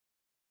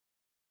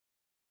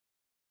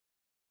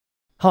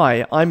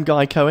Hi, I'm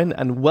Guy Cohen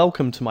and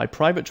welcome to my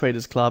Private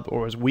Traders Club,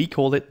 or as we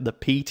call it, the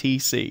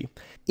PTC.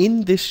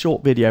 In this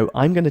short video,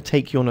 I'm going to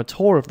take you on a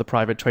tour of the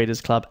Private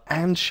Traders Club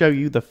and show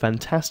you the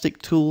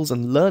fantastic tools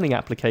and learning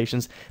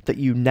applications that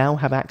you now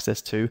have access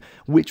to,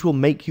 which will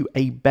make you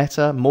a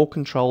better, more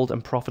controlled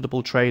and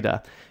profitable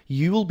trader.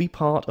 You will be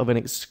part of an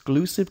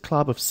exclusive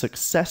club of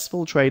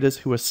successful traders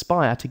who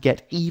aspire to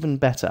get even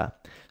better.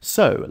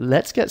 So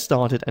let's get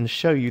started and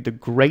show you the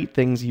great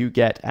things you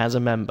get as a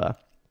member.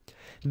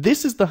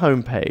 This is the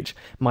home page.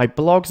 My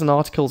blogs and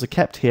articles are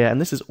kept here, and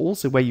this is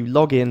also where you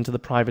log in to the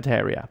private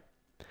area.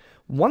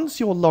 Once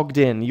you're logged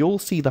in, you'll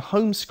see the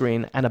home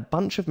screen and a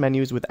bunch of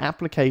menus with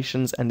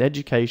applications and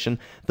education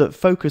that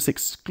focus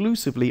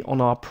exclusively on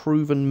our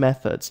proven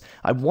methods.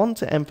 I want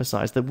to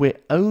emphasize that we're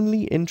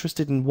only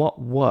interested in what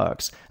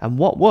works, and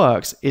what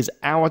works is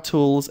our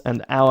tools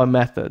and our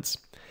methods.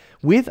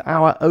 With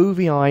our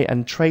OVI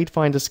and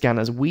TradeFinder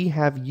scanners, we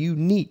have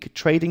unique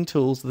trading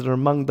tools that are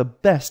among the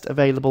best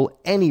available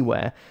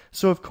anywhere.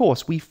 So of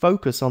course, we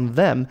focus on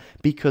them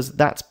because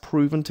that's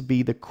proven to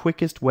be the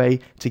quickest way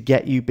to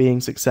get you being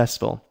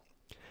successful.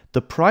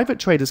 The Private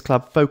Traders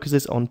Club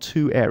focuses on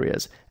two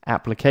areas: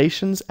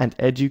 applications and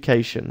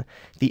education.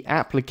 The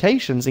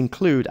applications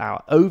include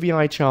our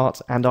OVI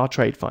charts and our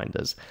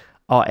TradeFinders.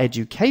 Our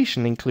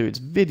education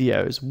includes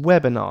videos,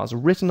 webinars,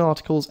 written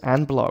articles,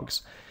 and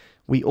blogs.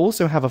 We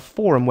also have a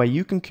forum where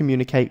you can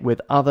communicate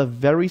with other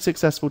very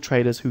successful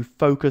traders who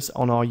focus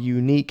on our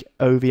unique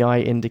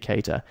OVI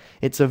indicator.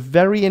 It's a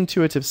very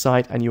intuitive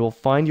site and you'll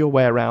find your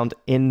way around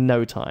in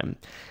no time.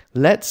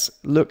 Let's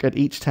look at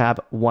each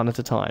tab one at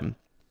a time.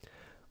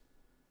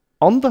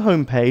 On the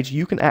home page,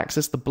 you can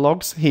access the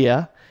blogs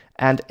here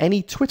and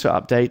any Twitter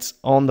updates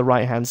on the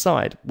right-hand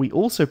side. We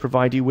also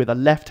provide you with a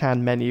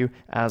left-hand menu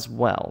as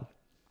well.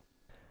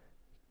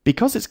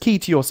 Because it's key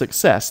to your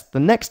success, the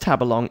next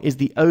tab along is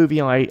the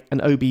OVI and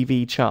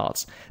OBV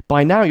charts.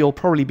 By now you'll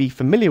probably be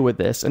familiar with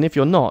this, and if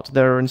you're not,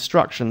 there are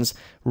instructions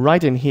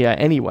right in here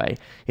anyway,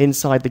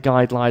 inside the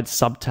guidelines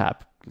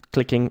sub-tab,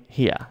 clicking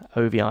here,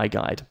 OVI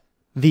guide.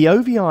 The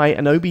OVI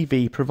and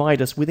OBV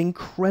provide us with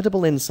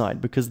incredible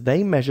insight because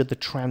they measure the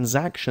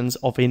transactions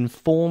of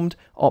informed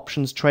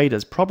options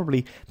traders,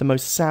 probably the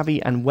most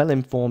savvy and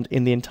well-informed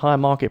in the entire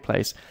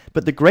marketplace.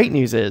 But the great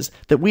news is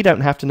that we don't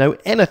have to know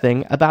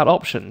anything about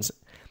options.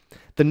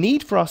 The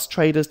need for us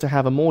traders to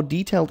have a more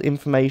detailed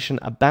information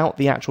about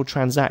the actual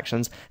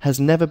transactions has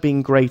never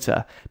been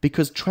greater,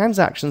 because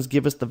transactions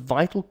give us the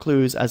vital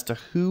clues as to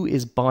who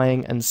is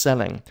buying and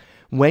selling.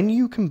 When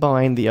you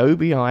combine the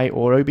OVI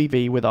or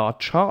OBV with our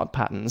chart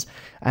patterns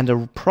and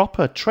a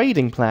proper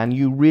trading plan,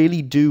 you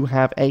really do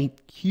have a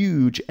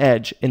huge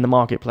edge in the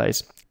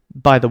marketplace.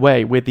 By the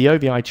way, with the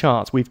OVI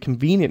charts, we've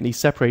conveniently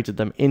separated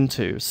them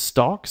into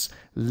stocks,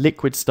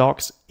 liquid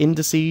stocks,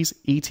 indices,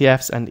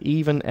 ETFs, and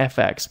even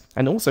FX.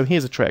 And also,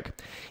 here's a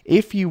trick.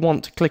 If you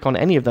want to click on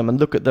any of them and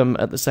look at them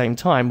at the same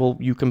time, well,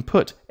 you can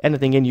put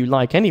anything in you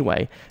like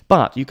anyway,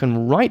 but you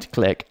can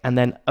right-click and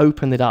then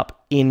open it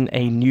up in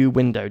a new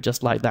window,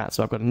 just like that.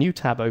 So I've got a new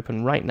tab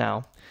open right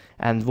now,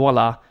 and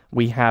voila,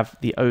 we have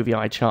the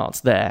OVI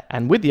charts there.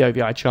 And with the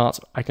OVI charts,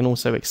 I can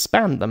also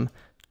expand them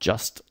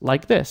just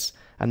like this.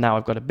 And now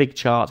I've got a big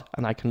chart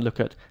and I can look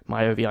at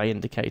my OVI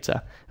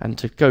indicator. And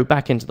to go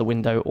back into the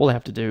window, all I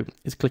have to do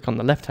is click on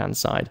the left-hand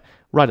side,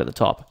 right at the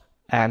top,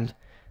 and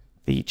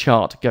the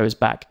chart goes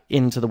back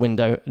into the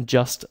window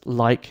just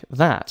like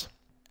that.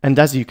 And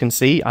as you can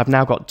see, I've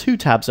now got two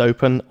tabs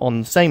open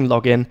on the same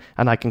login,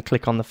 and I can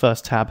click on the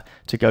first tab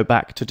to go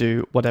back to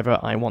do whatever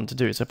I want to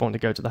do. So if I want to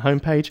go to the home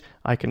page,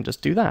 I can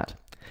just do that.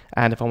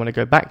 And if I want to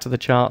go back to the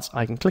charts,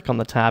 I can click on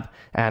the tab,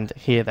 and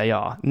here they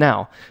are.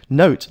 Now,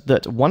 note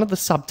that one of the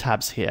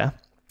sub-tabs here,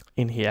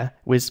 in here,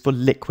 was for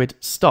liquid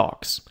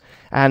stocks.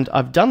 And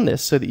I've done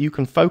this so that you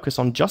can focus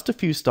on just a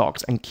few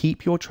stocks and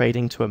keep your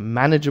trading to a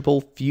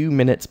manageable few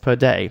minutes per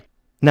day.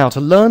 Now, to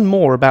learn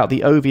more about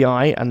the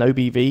OVI and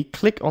OBV,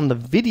 click on the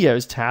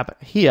Videos tab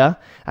here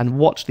and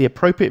watch the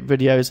appropriate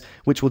videos,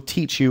 which will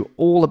teach you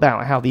all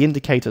about how the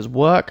indicators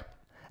work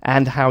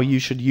and how you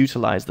should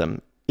utilize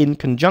them. In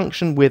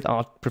conjunction with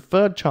our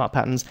preferred chart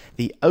patterns,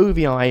 the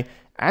OVI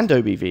and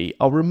OBV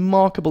are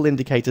remarkable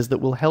indicators that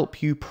will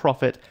help you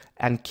profit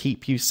and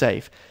keep you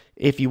safe.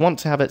 If you want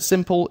to have it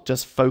simple,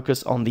 just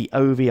focus on the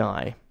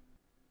OVI.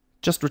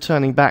 Just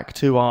returning back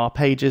to our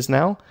pages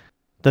now.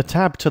 The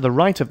tab to the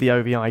right of the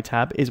OVI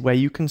tab is where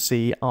you can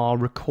see our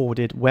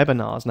recorded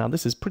webinars. Now,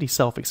 this is pretty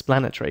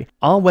self-explanatory.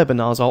 Our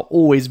webinars are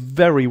always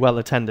very well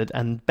attended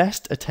and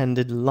best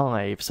attended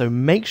live, so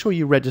make sure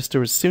you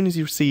register as soon as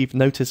you receive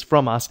notice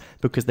from us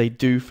because they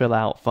do fill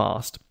out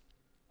fast.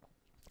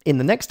 In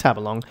the next tab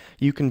along,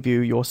 you can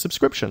view your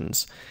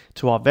subscriptions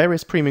to our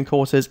various premium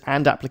courses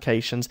and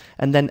applications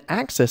and then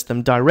access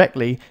them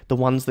directly, the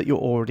ones that you're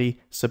already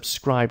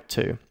subscribed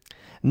to.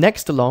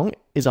 Next along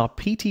is our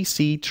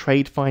PTC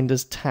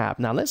TradeFinders tab.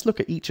 Now let's look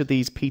at each of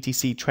these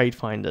PTC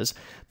TradeFinders.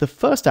 The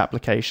first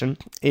application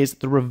is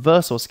the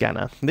reversal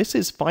scanner. This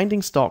is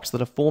finding stocks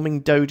that are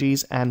forming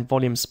dojis and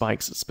volume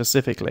spikes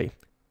specifically.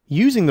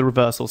 Using the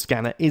reversal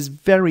scanner is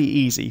very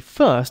easy.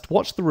 First,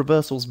 watch the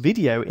reversals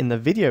video in the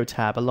video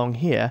tab along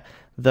here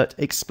that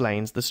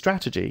explains the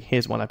strategy.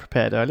 Here's one I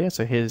prepared earlier,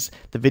 so here's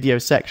the video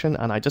section,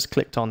 and I just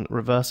clicked on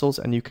reversals,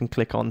 and you can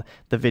click on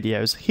the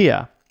videos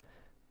here.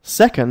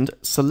 Second,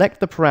 select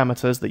the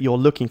parameters that you're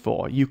looking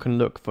for. You can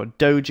look for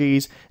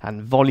dojis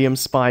and volume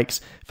spikes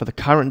for the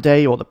current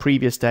day or the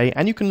previous day,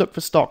 and you can look for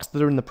stocks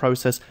that are in the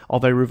process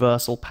of a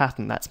reversal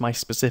pattern. That's my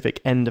specific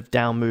end of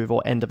down move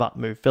or end of up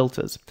move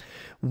filters.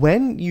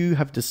 When you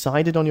have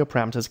decided on your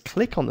parameters,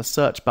 click on the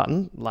search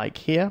button, like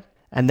here,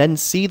 and then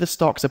see the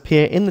stocks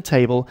appear in the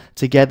table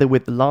together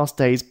with the last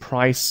day's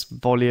price,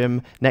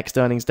 volume, next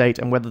earnings date,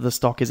 and whether the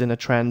stock is in a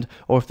trend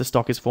or if the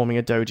stock is forming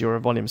a doji or a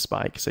volume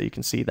spike. So you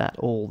can see that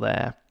all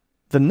there.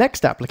 The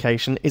next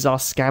application is our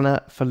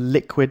scanner for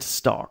liquid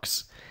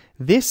stocks.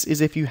 This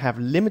is if you have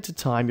limited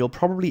time, you'll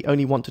probably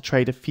only want to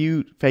trade a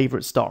few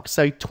favorite stocks.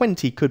 So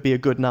 20 could be a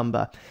good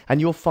number,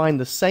 and you'll find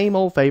the same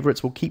old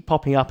favorites will keep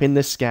popping up in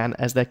this scan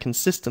as they're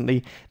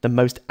consistently the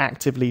most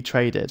actively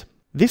traded.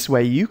 This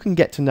way you can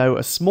get to know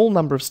a small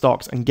number of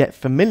stocks and get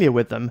familiar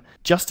with them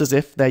just as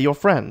if they're your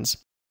friends.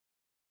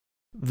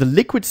 The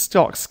liquid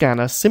stock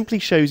scanner simply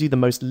shows you the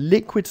most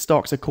liquid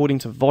stocks according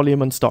to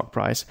volume and stock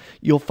price.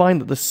 You'll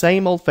find that the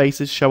same old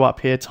faces show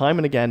up here time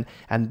and again,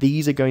 and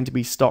these are going to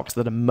be stocks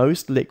that are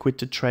most liquid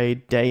to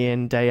trade day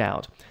in, day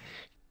out.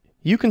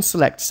 You can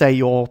select, say,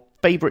 your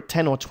favorite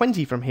 10 or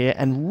 20 from here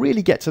and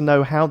really get to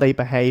know how they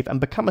behave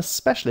and become a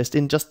specialist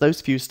in just those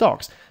few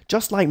stocks,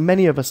 just like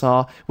many of us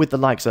are with the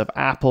likes of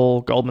Apple,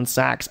 Goldman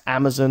Sachs,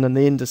 Amazon, and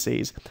the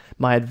indices.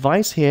 My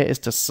advice here is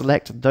to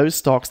select those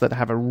stocks that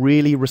have a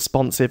really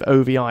responsive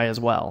OVI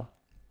as well.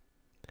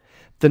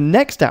 The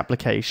next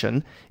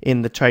application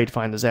in the Trade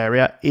Finders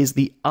area is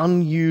the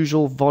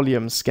unusual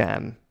volume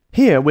scan.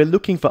 Here we're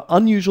looking for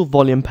unusual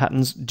volume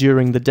patterns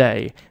during the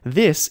day.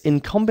 This, in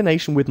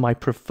combination with my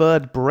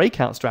preferred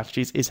breakout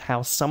strategies, is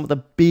how some of the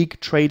big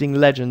trading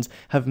legends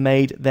have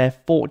made their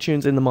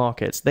fortunes in the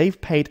markets.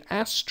 They've paid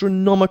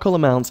astronomical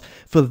amounts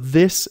for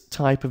this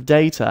type of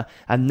data,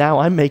 and now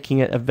I'm making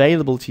it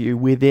available to you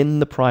within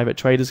the Private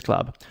Traders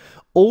Club.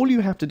 All you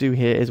have to do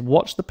here is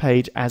watch the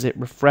page as it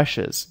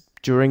refreshes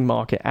during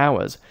market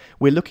hours.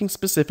 We're looking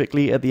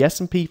specifically at the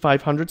S&P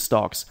 500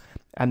 stocks,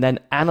 and then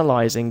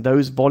analyzing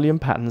those volume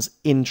patterns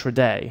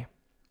intraday.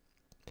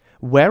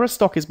 Where a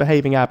stock is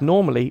behaving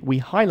abnormally, we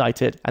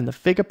highlight it, and the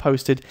figure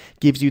posted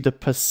gives you the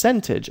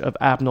percentage of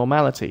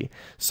abnormality.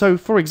 So,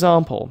 for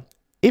example,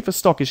 if a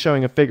stock is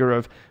showing a figure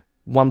of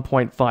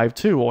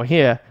 1.52 or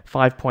here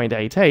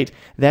 5.88,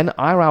 then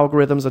our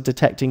algorithms are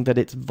detecting that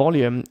its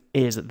volume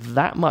is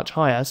that much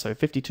higher, so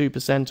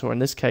 52%, or in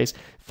this case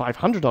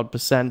 500 odd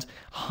percent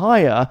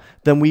higher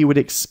than we would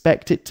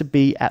expect it to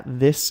be at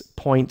this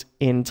point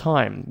in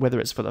time,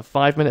 whether it's for the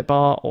 5-minute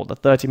bar or the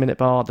 30-minute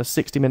bar, the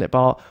 60-minute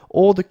bar,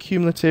 or the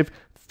cumulative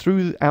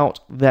throughout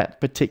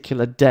that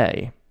particular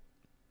day.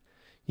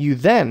 You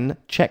then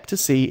check to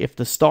see if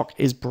the stock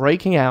is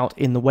breaking out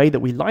in the way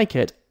that we like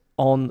it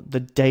on the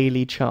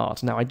daily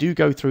chart. Now, I do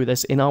go through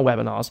this in our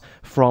webinars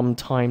from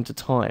time to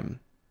time.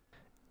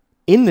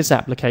 In this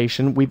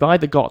application, we've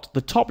either got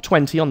the top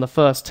 20 on the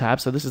first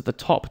tab, so this is the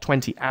top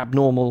 20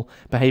 abnormal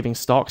behaving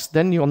stocks.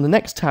 Then on the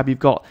next tab, you've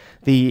got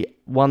the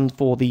one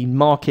for the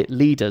market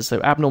leaders, so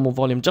abnormal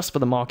volume just for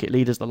the market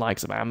leaders, the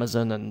likes of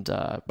Amazon and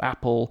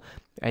Apple,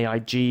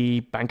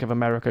 AIG, Bank of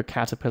America,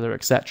 Caterpillar,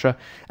 etc.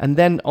 And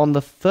then on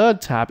the third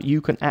tab,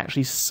 you can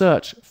actually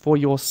search for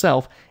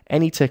yourself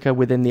any ticker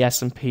within the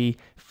S&P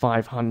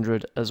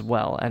 500 as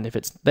well. And if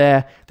it's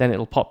there, then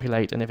it'll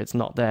populate, and if it's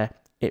not there,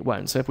 it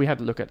won't. So if we had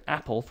to look at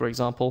Apple, for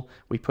example,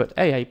 we put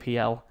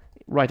AAPL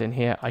right in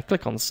here, I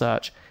click on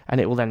search, and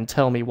it will then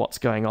tell me what's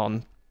going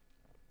on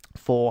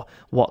for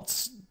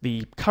what's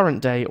the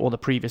current day or the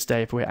previous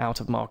day if we're out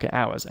of market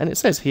hours. And it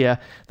says here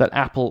that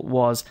Apple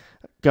was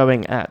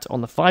going at,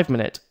 on the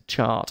 5-minute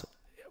chart,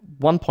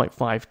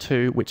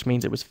 1.52, which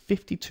means it was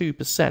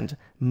 52%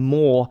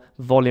 more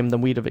volume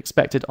than we'd have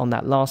expected on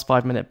that last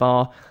 5-minute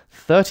bar,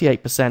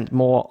 38%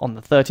 more on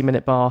the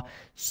 30-minute bar,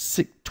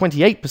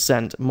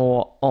 28%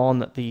 more on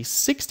the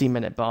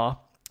 60-minute bar,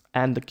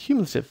 and the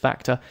cumulative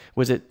factor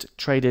was it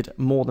traded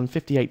more than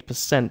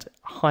 58%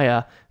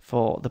 higher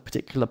for the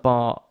particular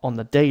bar on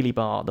the daily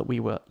bar that we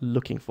were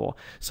looking for.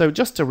 So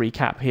just to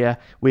recap here,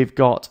 we've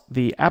got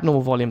the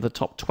abnormal volume of the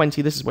top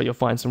 20. This is where you'll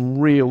find some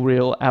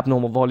real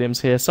abnormal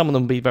volumes here. Some of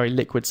them will be very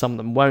liquid, some of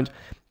them won't.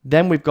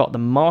 Then we've got the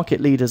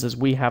market leaders as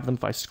we have them.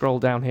 If I scroll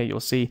down here, you'll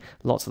see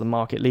lots of the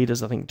market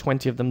leaders, I think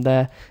 20 of them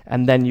there.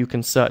 And then you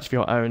can search for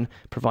your own,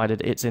 provided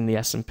it's in the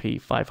S&P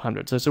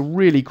 500. So it's a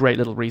really great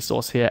little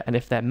resource here. And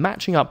if they're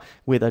matching up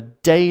with a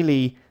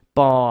daily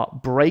bar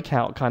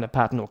breakout kind of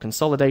pattern or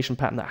consolidation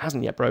pattern that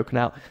hasn't yet broken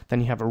out,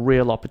 then you have a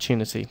real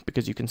opportunity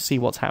because you can see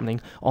what's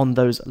happening on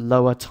those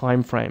lower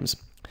time frames.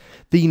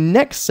 The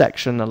next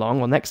section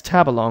along, or next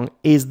tab along,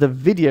 is the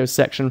video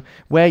section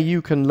where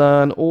you can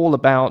learn all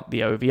about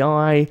the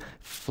OVI,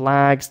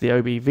 flags, the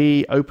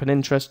OBV, open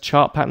interest,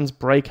 chart patterns,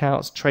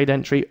 breakouts, trade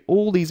entry,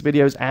 all these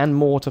videos and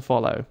more to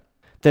follow.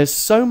 There's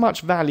so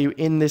much value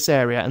in this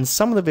area, and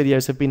some of the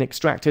videos have been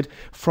extracted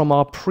from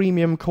our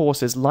premium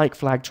courses like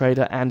Flag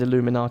Trader and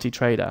Illuminati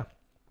Trader.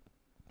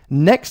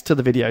 Next to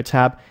the video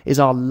tab is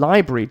our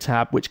library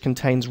tab, which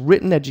contains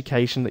written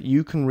education that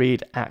you can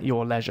read at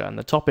your leisure, and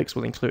the topics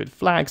will include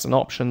flags and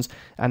options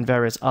and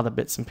various other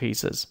bits and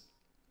pieces.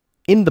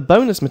 In the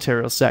bonus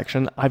materials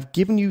section, I've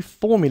given you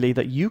formulae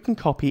that you can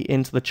copy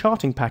into the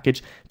charting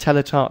package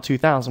Telechart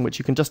 2000, which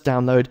you can just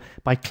download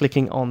by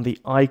clicking on the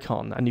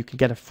icon, and you can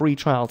get a free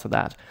trial to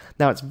that.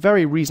 Now, it's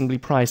very reasonably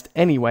priced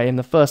anyway, and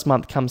the first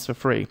month comes for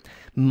free.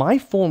 My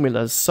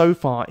formulas so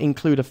far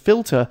include a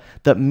filter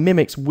that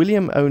mimics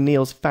William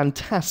O'Neill's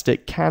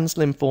fantastic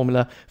CanSlim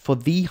formula for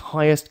the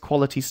highest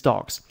quality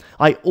stocks.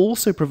 I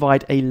also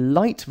provide a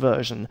light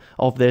version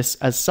of this,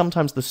 as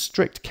sometimes the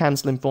strict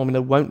CanSlim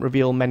formula won't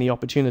reveal many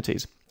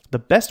opportunities. The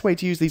best way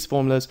to use these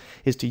formulas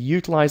is to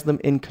utilize them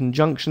in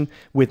conjunction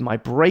with my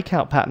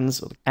breakout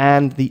patterns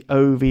and the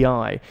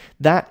OVI.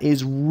 That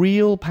is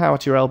real power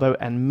to your elbow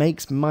and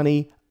makes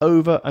money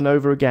over and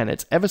over again.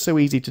 It's ever so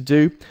easy to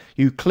do.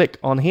 You click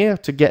on here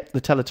to get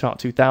the Telechart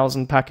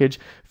 2000 package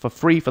for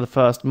free for the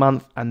first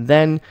month, and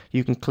then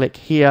you can click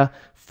here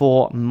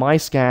for my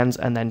scans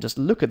and then just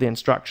look at the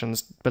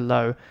instructions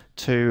below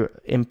to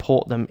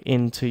import them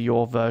into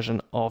your version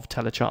of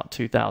Telechart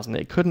 2000.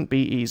 It couldn't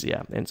be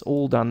easier. It's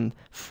all done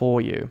for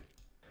you.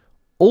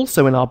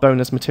 Also in our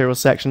bonus materials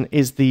section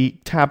is the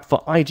tab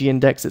for IG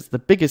Index. It's the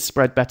biggest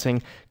spread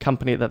betting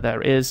company that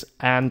there is,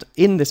 and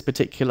in this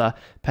particular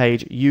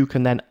page you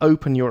can then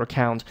open your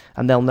account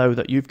and they'll know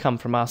that you've come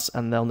from us,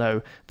 and they'll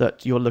know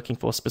that you're looking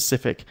for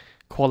specific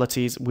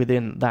qualities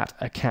within that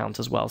account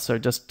as well. So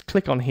just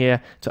click on here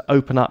to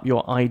open up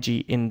your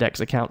IG Index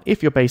account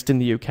if you're based in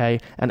the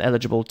UK and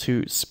eligible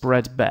to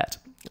spread bet.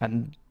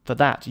 And for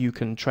that you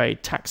can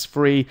trade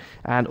tax-free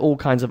and all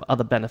kinds of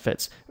other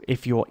benefits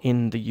if you're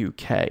in the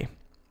UK.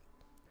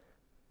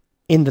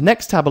 In the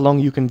next tab along,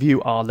 you can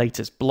view our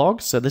latest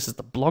blogs. So this is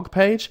the blog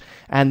page.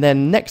 And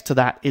then next to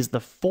that is the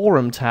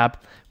forum tab,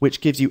 which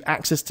gives you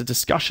access to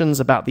discussions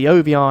about the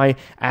OVI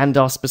and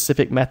our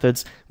specific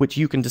methods, which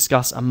you can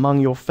discuss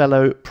among your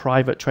fellow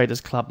Private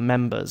Traders Club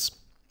members.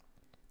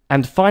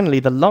 And finally,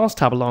 the last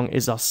tab along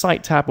is our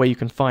site tab, where you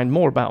can find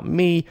more about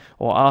me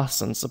or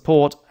us and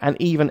support, and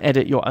even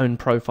edit your own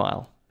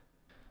profile.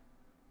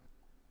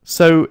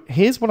 So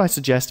here's what I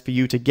suggest for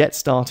you to get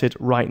started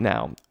right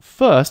now.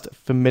 First,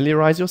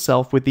 familiarize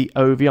yourself with the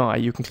OVI.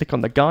 You can click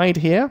on the guide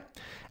here,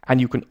 and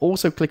you can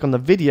also click on the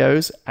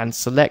videos and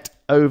select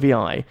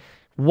OVI.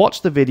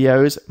 Watch the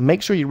videos,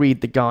 make sure you read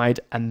the guide,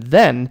 and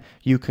then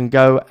you can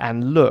go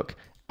and look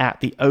at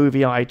the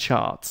OVI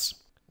charts,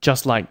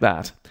 just like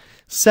that.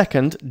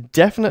 Second,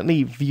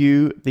 definitely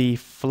view the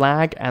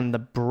flag and the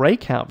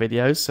breakout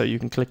videos. So you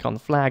can click on the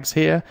flags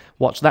here,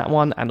 watch that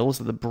one, and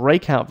also the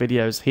breakout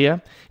videos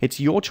here. It's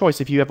your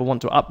choice if you ever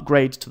want to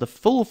upgrade to the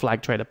full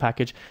Flag Trader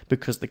package,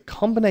 because the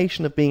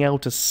combination of being able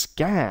to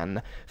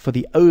scan for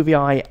the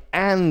OVI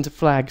and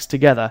flags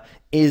together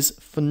is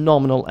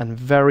phenomenal and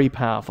very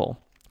powerful.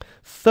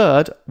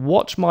 Third,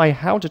 watch my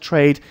How to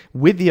Trade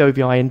with the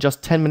OVI in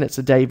just 10 minutes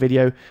a day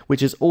video,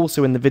 which is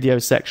also in the video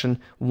section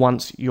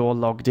once you're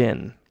logged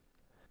in.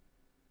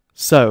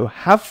 So,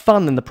 have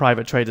fun in the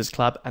Private Traders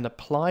Club and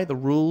apply the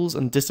rules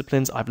and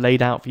disciplines I've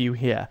laid out for you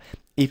here.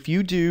 If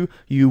you do,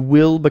 you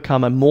will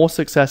become a more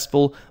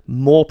successful,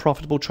 more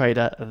profitable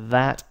trader,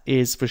 that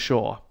is for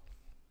sure.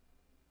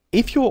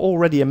 If you're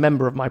already a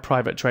member of my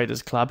Private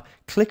Traders Club,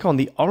 click on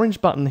the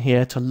orange button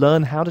here to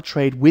learn how to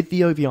trade with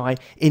the OVI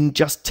in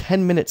just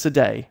 10 minutes a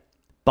day.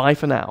 Bye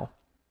for now.